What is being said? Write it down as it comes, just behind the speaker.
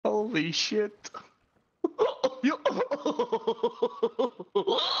Holy shit. What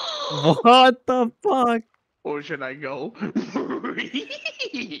the fuck? Or should I go? Oh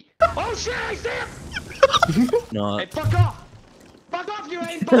shit, I see him! No. Hey, fuck off! Fuck off, you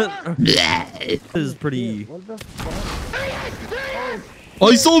ain't baller! This is pretty. What the fuck? Oh,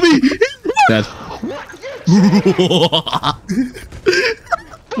 he saw me! Dead.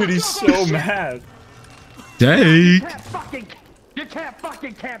 Dude, he's so mad. Jake! You can't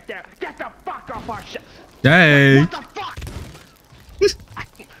fucking camp there! Get the fuck off our shit! Jake! What the fuck?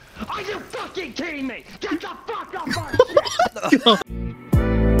 Are you fucking kidding me? Get the fuck off our shit!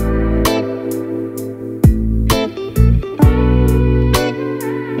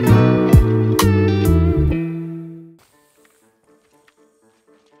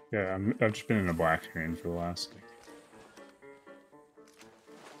 Yeah, I've just been in a black screen for the last.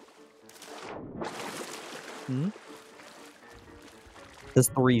 There's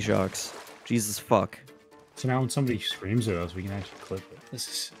 3 sharks. Jesus fuck. So now when somebody screams at us, we can actually clip it. This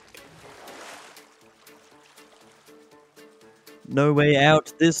is sick. No way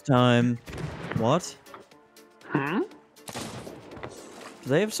out this time. What? Hmm? Do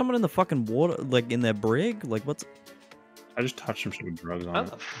they have someone in the fucking water, like in their brig? Like what's? I just touched some shit with drugs on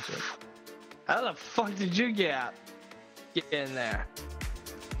it. How the fuck did you get in there?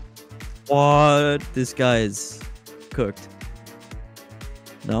 What? This guy's cooked.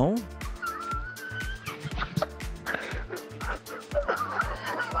 No?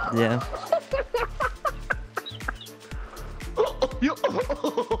 Yeah.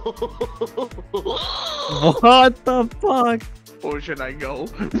 What the fuck? Or should I go?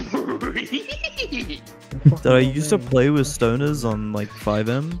 Did I used to play with stoners on like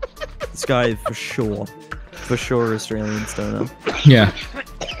 5M? This guy for sure Australian stoner. Yeah.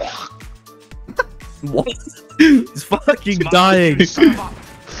 What? He's fucking dying.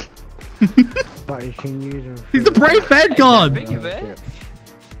 But you can use them. He's the brave vanguard!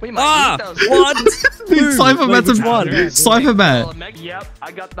 We might need those. What? Dude, Cypher Man's which a one? Cypher Man. Yep,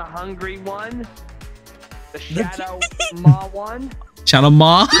 I got the hungry one. The Shadow Ma one. Shadow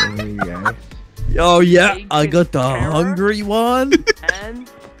Ma. There you go. Oh yeah, I got the hungry one. And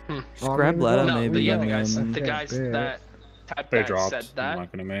Scrap ladder no, maybe. the other guys, and the guys that typed They that dropped. said I'm that.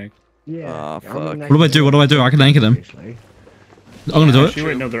 not gonna make. Yeah. Ah, I fuck. mean, What do I do? What do I do? I can anchor them. obviously. I'm gonna do it. Actually,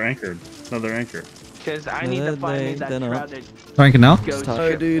 wait, no, they're anchored. No, they're anchored. Because I No, need to they're find me that not. crowded Anchor now. ghost Oh,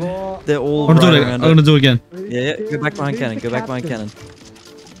 ship. dude, they're all I'm gonna do right it. around I'm gonna do it again. Yeah, go back behind cannon. Go back behind cannon.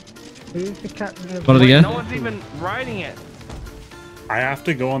 Who's the captain of Got it Wait, again. no one's even riding it. I have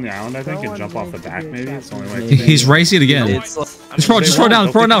to go on the island, I think, and jump off the back. Maybe it's the only way. He's racing it again. It's Just throw it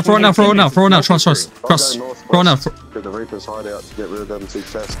down. Throw it now. Throw it now. Throw it now. Throw it now. Trust. Trust. Throw it now. With the Reaper's hideout to get rid of them 2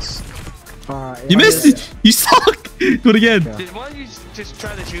 chests. Alright, You missed it. You suck. Do it again. Did one of you just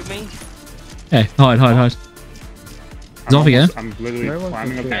try to shoot me? Hey, hide. He's off again. I'm literally No one's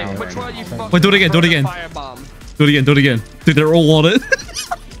climbing up the gonna Hey, island which right one now. of you fucking Wait, do it again, do it again. Firebomb? Do it again. Dude, they're all on it.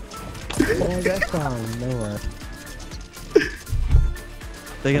 Yeah, that's fine. No worries.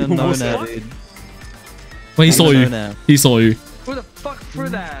 They're gonna know What was now, that? dude. Wait, he They're saw gonna you. know now. He saw you. Who the fuck threw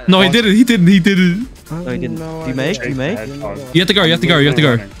that? No, he didn't. He didn't. No, he didn't. No Do you make? idea. Do you make? Hedgehog. You have to go. You have to go. You have to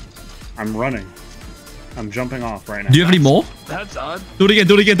go. I'm running. I'm jumping off right now. Do you have any more? That's odd. Do it again.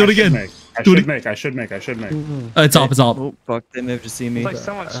 Do it again. Do it again. I Do it should make. I should make. It's up. It's up. Oh fuck! They may have just seen me. It's like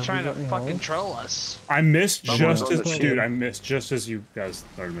someone's Have trying you to got any fucking holes? troll us. I missed Someone's just on as the ship. dude. I missed just as you guys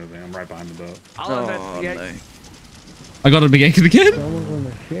started moving. I'm right behind the boat. I'll Oh investigate. no, I got him again. Again. Someone's on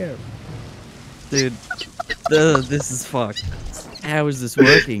the ship. dude. This is fucked. How is this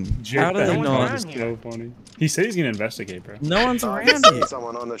working? How do they Jack, not? That's so funny. He said he's gonna investigate, bro. No one's I around see here.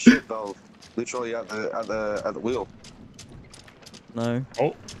 someone on the ship though, literally at the wheel. No.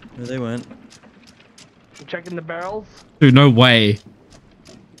 Oh, No, they weren't. I'm checking the barrels. Dude, no way.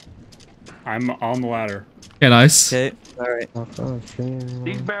 I'm on the ladder. Yeah, nice. Okay. All right. I can't see anyone.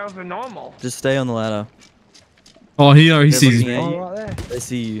 These barrels are normal. Just stay on the ladder. Oh, he They're sees looking me. at Oh, you. right there. They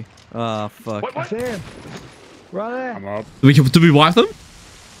see you. Ah, fuck. What? I see him. Right there. I'm up. Did we wipe them?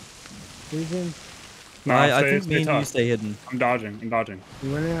 He's in. No, I stay- think stay me and you tough. stay hidden. I'm dodging. He went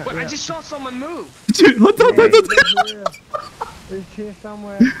out. Wait, I yeah. just saw someone move. Dude, what the? He's here. He's here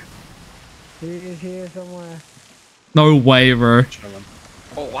somewhere. He is here somewhere. No way, bro. Chilling.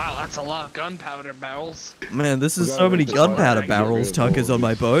 Oh wow, that's a lot of gunpowder barrels. Man, this is so many gunpowder barrels, Tuckers, on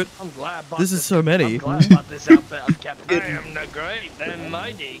my boat. I'm glad. I bought This is so many. I'm glad I bought this outfit of Captain. I am the great and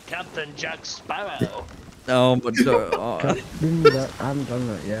mighty Captain Jack Sparrow. Oh, but no. Didn't do that. I haven't done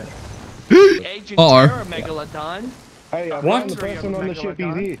that yet. Agent Uh-oh. Terror Megalodon. Hey, I What? found the person on the ship.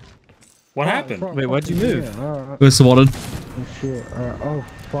 He's here. What Oh, happened? front Wait, why'd you fucking move? here. Alright. We're swatted. Oh shit. Oh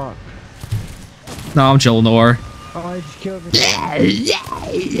fuck. No, I'm chilling, don't worry. Oh, I just killed him.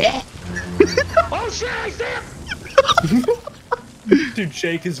 Oh shit, I see him! Dude,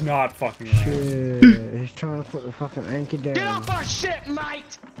 Jake is not fucking around. Shit. He's trying to put the fucking anchor down. Get off our shit,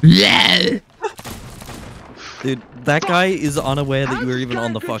 mate! Dude, that guy is unaware that you were even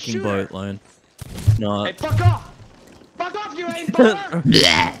on the fucking boat, Lone. Hey, Not. fuck off! Fuck off, you ain't bother!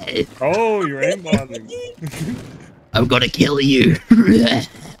 Oh, you're aimbotting. I'm gonna kill you.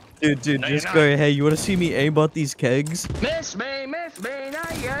 Dude, No, just you're go, not. hey, you wanna see me aimbot these kegs? Miss me, now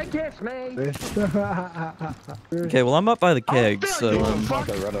you kiss me. Okay, well, I'm up by the kegs, so, Fuck.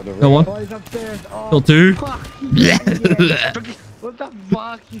 Kill one. Oh, he's upstairs. Oh, Kill two. fuck. What the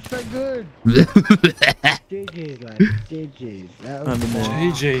fuck? He's so good. GG's, lad. GG's. That was I'm in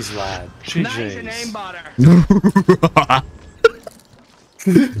there. JJ's lad. Nice and JJ's. aimbotter.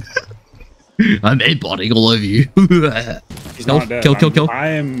 I'm aimbotting all over you. He's Kill, not dead. kill, kill.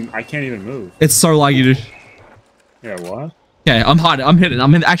 I can't even move. It's so laggy, dude. Yeah, what? Okay, I'm hiding. I'm hitting.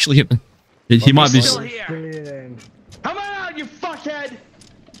 I'm actually hitting. He might be. Still here. Come on out, you fuckhead!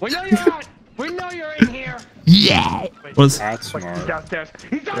 We know you're out! We know you're in here! Yeah. What is That's He's smart. downstairs.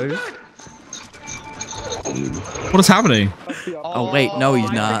 He's downstairs! what is happening? Oh, wait, no, he's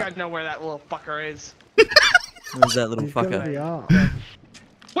I not. think I know where that little fucker is. Where's that little He's gonna fucker? be up.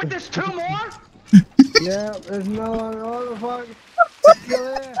 What, there's two more? Yeah, there's no one. Oh, the fuck. Still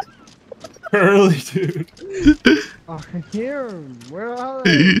there. Early, dude. I can hear him. Where are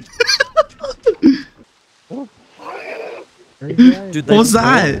they? Dude, What was they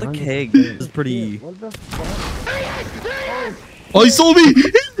that? brought The keg is pretty. What the fuck? Oh, he saw me.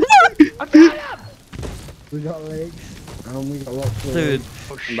 I got him! We got legs. We got lots of Dude, legs.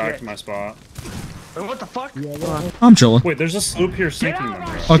 Oh, I'm back shit. to my spot. Wait, what the fuck? Yeah, look. I'm chilling. Wait, there's a sloop here sinking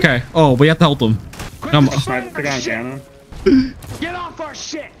them. Okay. Oh, we have to help them. Quit I'm- I sniped the guy on cannon. Get off our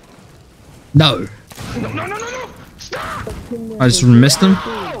shit! No. No, no, no, no, no! Stop! I just missed him.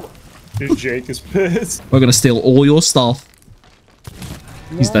 Oh! Dude, Jake is pissed. We're gonna steal all your stuff.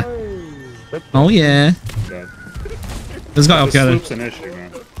 He's No. there. Oh yeah. Dead. This guy The up there. sloop's an issue,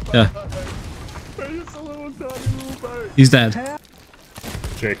 man. Yeah. He's dead.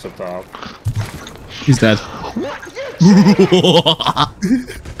 Jake's up top. He's dead.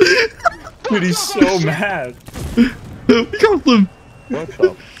 Dude, he's so mad. We got them. What's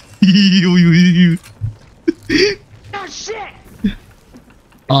up? No shit!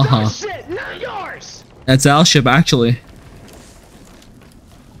 Uh-huh. No shit! Not yours! That's our ship, actually.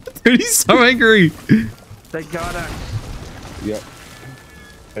 Dude, he's so angry. They got us. Yep.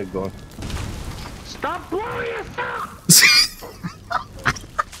 Hey, boy. Stop blowing us up!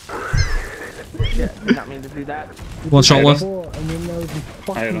 Shit, did not mean to do that. One shot left. And we know the I hit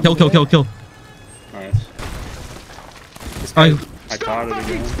fucking him. Kill, kill, kill, kill. Nice. This I, guy, I Stop caught it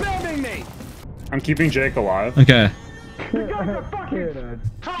fucking again. spamming me! I'm keeping Jake alive. okay. You guys are fucking Dude,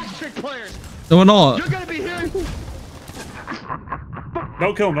 toxic players! No, we're not. You're gonna be hearing.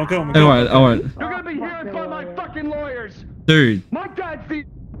 Don't kill him, don't kill him. Alright, alright. You're gonna be hearing from my fucking lawyers. Dude, My dad's the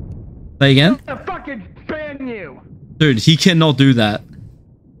say again? gonna fucking ban you. Dude, he cannot do that.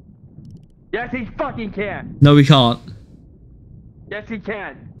 Yes, he fucking can. No, we can't. Yes, he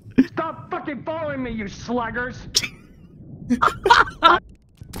can. Stop fucking following me, you sluggers.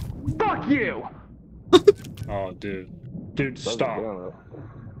 Fuck you. Oh, dude. Dude, stop.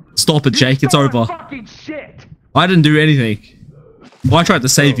 Stop it, Jake. It's Stop over. Fucking shit. I didn't do anything. Well, I tried to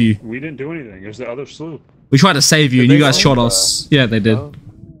save you. We didn't do anything. There's the other sloop. We tried to save you, and Did you they guys save shot you? us. Yeah, they did.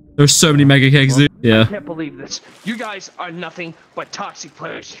 There's so many mega kegs, dude. I Yeah. can't believe this. You guys are nothing but toxic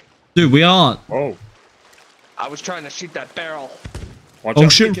players. Dude, we aren't. Oh. I was trying to shoot that barrel. Watch Oh, out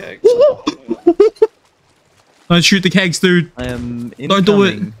for shit. the kegs. Don't shoot the kegs, dude. I am Don't do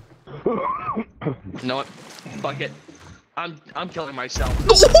it. incoming. You know what? Fuck it. I'm killing myself.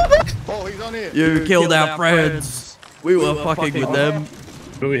 Oh, he's on here. You killed our friends. We were fucking with them.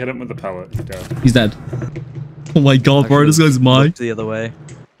 Really hit him with the pellet. He's dead. He's dead. Oh my god, bro, this guy's mine. Looked the other way.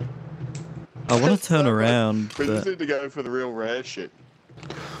 I want to turn around, We just but need to go for the real rare shit.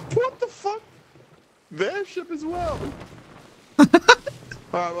 What the fuck? Their ship as well.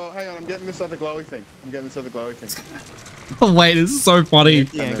 Alright, well, hang on. I'm getting this other glowy thing. Oh, wait, this is so funny.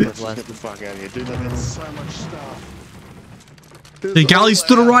 the And anchor then let's just get the fuck out of here, dude. There's so much stuff. The galley's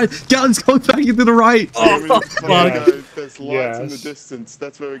to the right. Galley's going back into the right. There's fuck. lights in the Yes. distance.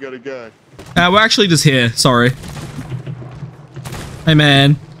 That's where we gotta go. We're actually just here. Sorry. Hey,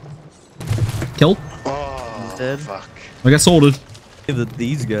 man. Kill? Oh, dead. fuck. I got sorted. give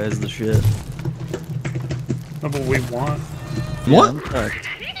these guys the shit. No, but we want. Yeah, What? I'm tucked.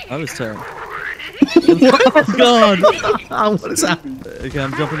 I was tucked. Oh god! What is happening? Okay,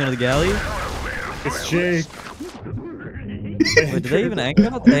 I'm jumping into the galley. It's Jake. Wait, did they even anchor?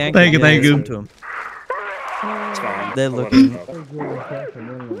 They anchored. Thank you, Yeah, thank they you. swim to him. It's fine. They're I'll let looking. it go.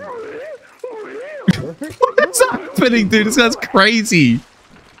 What's happening, dude? This guy's crazy.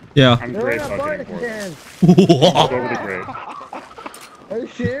 Yeah. I'm great fucking for it. Whoa. Go over the grave. Are you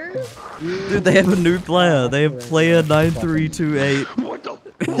serious? Dude, they have a new player. They have player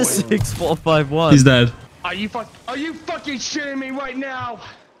 93286451. He's dead. Are you fucking shitting me right now?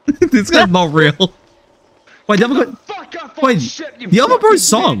 This guy's not real. Wait, the other guy. Fuck off on Wait, shit, you the other fucking bro's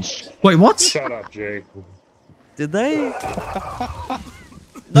song. bitch. Wait, what? Shut up, Jake. Did they?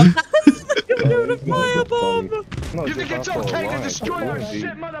 Firebomb! You think it's okay to destroy our shit,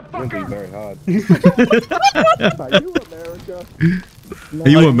 motherfucker? Are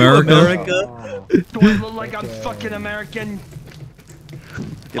you America? America? Do I look like I'm fucking American?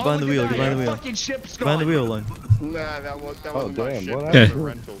 Get behind the wheel, get behind the wheel. Fucking ship's Behind the gone. wheel, Lone. Nah, that wasn't my shit. what That was happened? a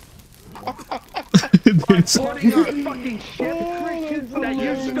rental. Boarding our fucking ship, that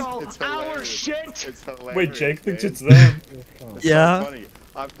you stole It's our hilarious. shit. It's hilarious. Wait, Jake thinks man. it's them. It's Yeah. So funny.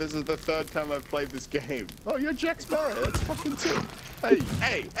 This is the third time I've played this game. Oh, you're Jack Sparrow. That's fucking sick.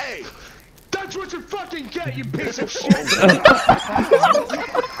 Hey. That's what you fucking get, you piece of shit.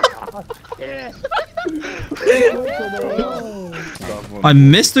 I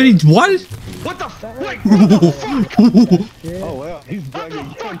missed it. What? What the wait, what the fuck? Oh well, he's What the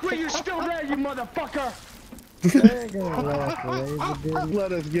fuck were you still there, you motherfucker?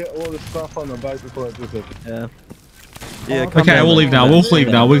 Let us get all the stuff on the bike before I do it. Yeah. Yeah, come Okay, down, we'll man. leave now. We'll leave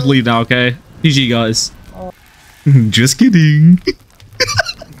now. We'll leave now. Okay. GG, guys. Just kidding.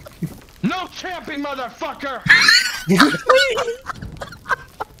 No camping, motherfucker!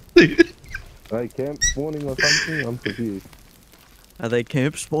 Like camp spawning or something? I'm confused. Are they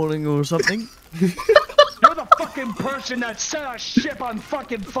camp spawning or something? You're the fucking person that set our ship on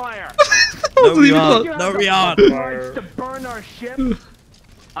fucking fire! No, we leave it aren't. You No, have we the aren't. fucking rights to burn our ship?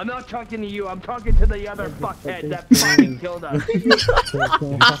 I'm not talking to you, I'm talking to the other fuckhead that fucking killed us.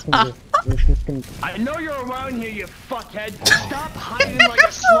 I know you're around here, you fuckhead. Stop hiding like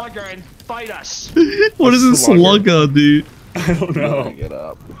a slugger and fight us. What is this slugger, dude? I don't know. Get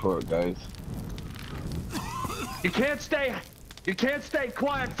up before it goes. You can't stay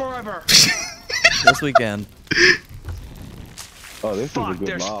quiet forever. Yes, we can. Oh, this Fuck, is a good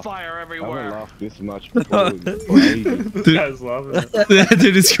there's laugh. fire I haven't everywhere. laughed this much before. For ages. This guy's loving it.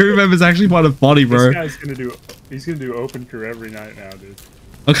 Dude, his crew member's actually kind of funny, This bro. guy's he's gonna do open crew every night now, dude.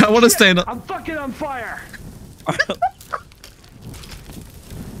 Okay, I want to stand up. I'm fucking on fire.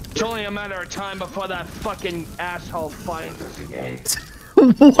 It's only a matter of time before that fucking asshole finds us again.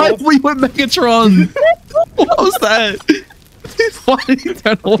 Why we went Megatron? What was that? Why did he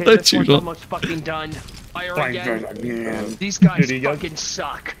turn Okay, this one's auto-tune on? almost fucking done. Fire Fine, again. again. These guys Dude, he got- fucking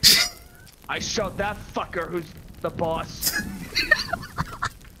suck. I shot that fucker who's the boss.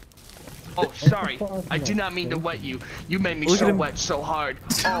 Oh, sorry. I did not mean to wet you. You made me Look at so him. wet so hard.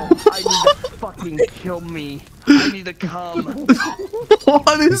 Oh, I need to fucking kill me. I need to come.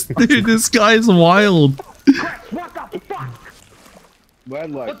 What is, dude? This guy's wild. Chris, what the fuck? We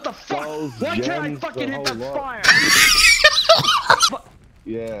had like What the fuck? skulls, Why can't I gems, fucking the hit the whole lot. fire?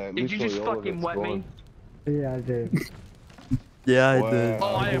 Yeah, Did you just literally all of fucking it's wet me? gone. Yeah, I did. Yeah, I Wow. did.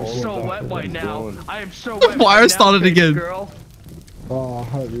 Oh, I am All so of wet that right is now. gone. I am so wet Fire right now, started baby again. Girl. Oh,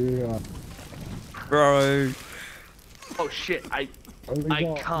 yeah. Bro. Oh shit, I We I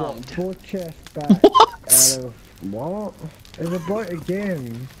got, calmed. 4 chests back What? out of... What? There's a boat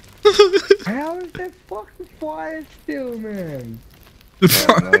again. How is there fucking fire still, man?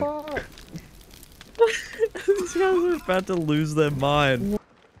 Fuck. These guys are about to lose their mind.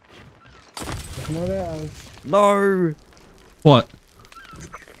 It's not ours. No! What?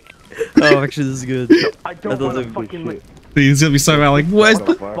 Oh, actually, this is good. I don't That want to doesn't- fucking lick. He's gonna be so mad. Like, where's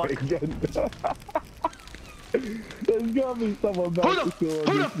the? There's gotta be someone back Who to the kill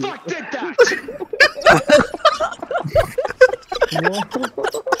who the this fuck did that? shit.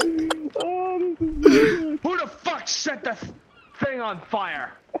 Oh, this is good. Who the fuck set the thing on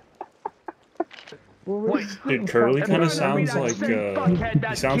fire? Well, Wait, Dude, Curly it kind of better be sounds that like same fuckhead that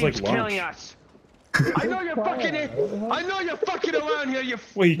he sounds like keeps killing lunch. us. I know you're fucking I know you're fucking around here, you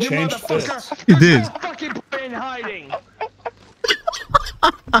Wait, he you changed motherfucker. this. He There's did. no fucking point in hiding.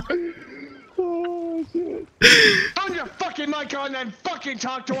 Oh, shit. Turn your fucking mic on and fucking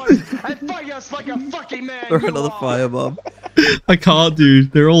talk to us and fight us like a fucking man. Throw you another are. firebomb. I can't,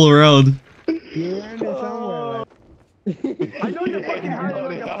 dude. They're all around. you're around here somewhere. I know you're fucking hiding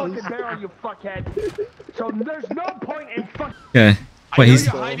like a fucking barrel, you fuckhead. So there's no point in fucking. Okay. Wait, I know he's-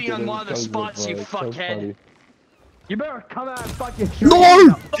 you're hiding on one of the spots, you fuckhead. You better come out and fucking show No!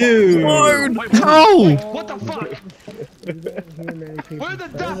 yourself. Dude. Wait, what? How? What the fuck? Where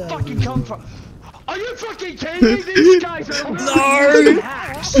did that fucking come from? Are you fucking kidding me? These guys are literally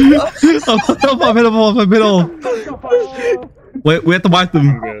hacks. I'm middle. Fuck up our shit. Wait, we have to wipe I'm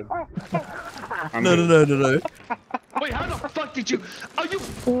them. good. I'm No, good. no, no, no, no. Wait, how the fuck did you? Are you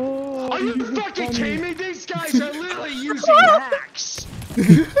fucking kidding me? These guys are literally using hacks.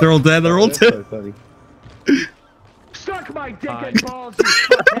 They're all dead. They're all That's dead. so funny. Suck my dick and balls, you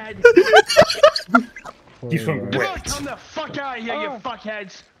fuckhead. You fucking You better ripped. come the fuck out of here, you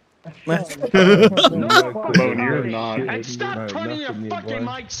fuckheads. Bone, fucking you're hiding. not. And stop turning your nothing, fucking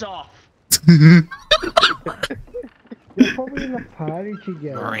boy. mics off. They're probably in a party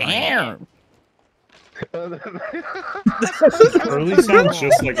together. Early sounds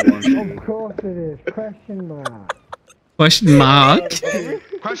just like lunch. Of Dude. course it is. Question mark. Question mark.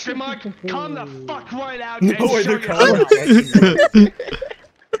 Question mark? Come the fuck right out and Oh, wait, show they're calling yourself.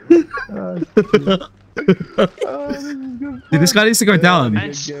 Dude, this guy needs to go down.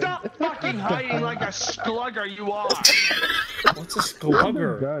 And stop fucking hiding like a slugger you are. What's a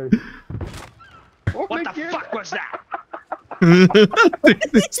slugger? Go. What the fuck was that?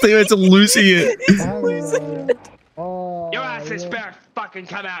 This teammates are losing it. Oh, Your ass is better fucking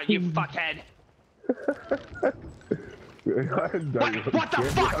come out, you fuckhead. What the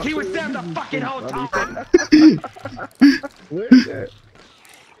fuck? He was there the fucking whole time. Where is that?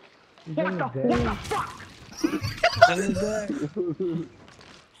 What the fuck?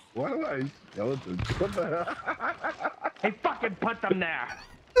 Why do I skeletons? What the hell? He fucking put them there.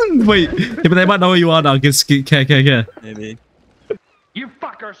 Wait, yeah, but they might know where you are now. Okay. Maybe. You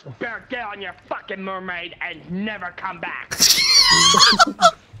fuckers better get on your fucking mermaid and never come back.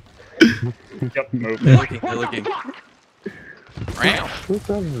 Yep, move. They're looking. They're What the looking. fuck? What's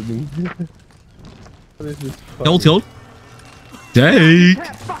up with me? What is this? Hold, hold. Jake.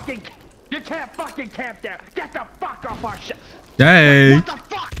 You can't fucking camp there. Get the fuck off our shit. Jake. What the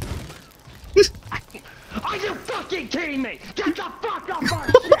fuck? Are you fucking kidding me? Get the fuck off our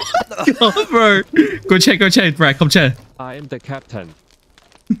shit. Oh, bro. Go check, Brad. Come check. I am the captain.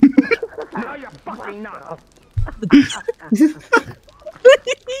 No, you're fucking not.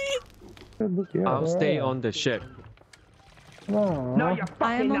 I'll stay on the ship. no. No, you're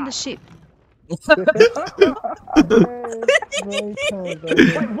I am fucking on the not. ship. Wait,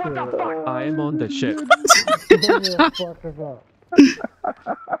 what the fuck? I am on the ship.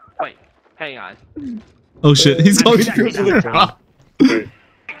 Wait, hang on. Oh shit, he's going through the car. Wait.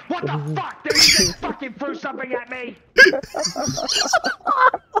 What the fuck? Did you just fucking threw something at me?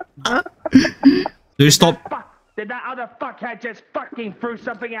 Dude, stop. Did that other fuckhead just fucking threw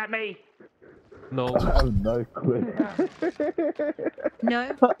something at me? No, I have no clue. No.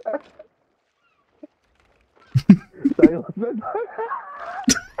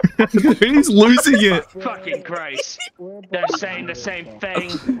 Dude, he's losing it. Fucking Christ. They're saying the same thing.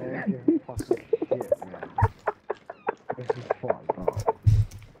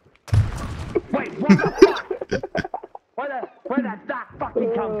 Wait, what the fuck? Where did that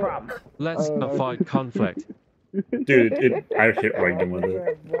fucking come from? let's avoid conflict. Dude, I hit right him with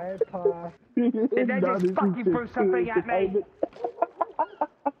it. Did they just fucking throw something at me?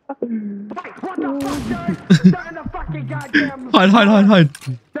 Wait, what the fuck, dude? They're in the fucking goddamn... Hide.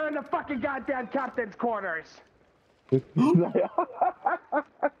 They're in the fucking goddamn captain's quarters.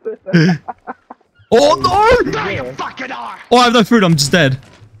 Oh no! There you fucking are! Oh, I have no food. I'm just dead.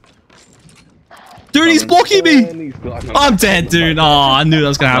 Dude, he's blocking me. I'm dead, dude. Oh, I knew that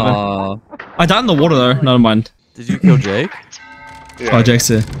was gonna happen. Aw. I died in the water though. Never mind. Did you kill Jake? Oh, Jake's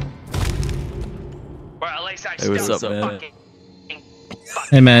here. Well, at least I Hey, what's still up, man? fucking...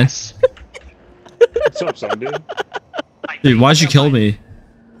 Hey, man. What's up, son, dude? Dude, why'd you kill me?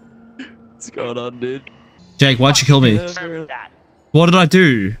 What's going on, dude? Jake, why'd you kill me? Deserved that. What did I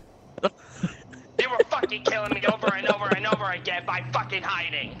do? You were fucking killing me over and over and over again by fucking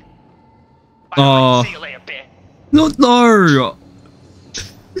hiding. Oh. See you later, bitch. No.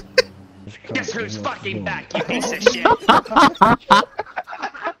 Guess who's fucking back, you piece of shit?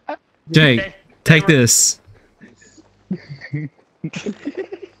 Jake, take this.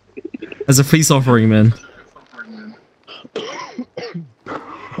 As a peace offering, man.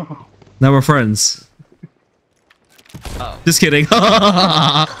 Now we're friends. Just kidding.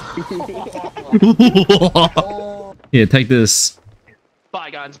 Here, take this.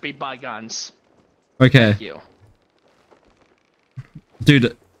 Bygones be bygones. Okay. Thank you.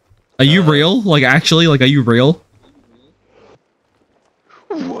 Dude, are you real? Like, actually? Like, are you real?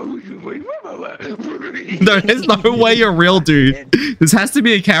 There's no way you're real, dude. This has to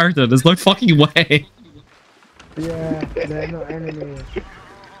be a character. There's no fucking way. Yeah, they're not enemies.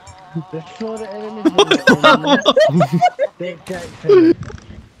 They're sort of enemies, but not enemies. They're Jackson.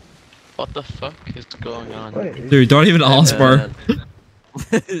 What the fuck is going on? Dude, don't even ask, bro.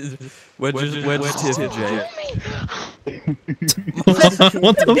 Where's Tiff, Jay?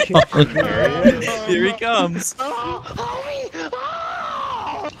 What the fuck? Here he comes.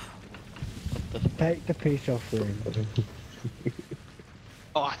 Take the piece off him.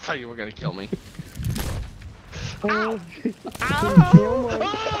 Oh, I thought you were gonna kill me. Oh,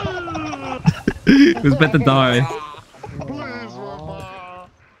 Who's meant to die? Please, Mama.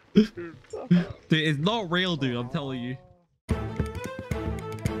 Dude, it's not real, dude. I'm telling you.